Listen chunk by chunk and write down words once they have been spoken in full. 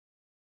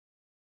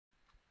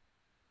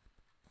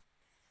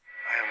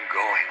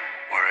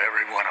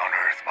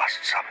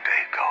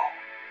go.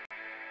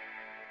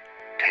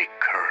 Take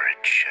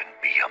courage and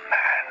be a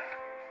man.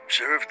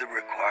 Observe the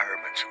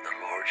requirements of the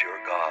Lord your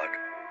God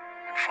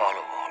and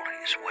follow all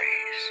his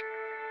ways.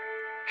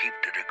 Keep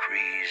the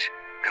decrees,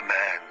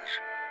 commands,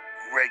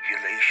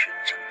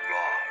 regulations, and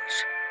laws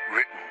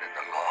written in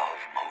the law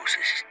of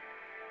Moses,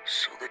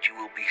 so that you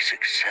will be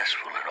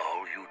successful in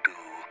all you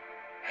do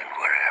and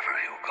wherever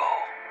you go.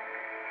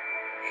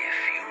 If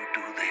you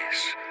do this,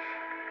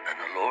 then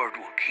the Lord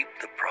will keep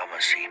the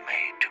promise he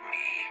made to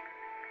me.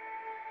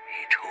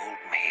 He told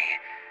me,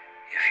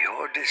 if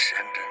your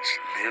descendants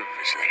live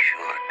as they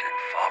should and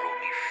follow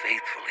me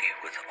faithfully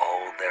with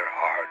all their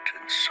heart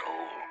and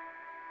soul,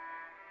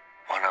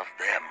 one of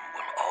them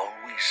will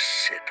always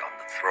sit on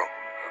the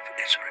throne of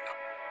Israel.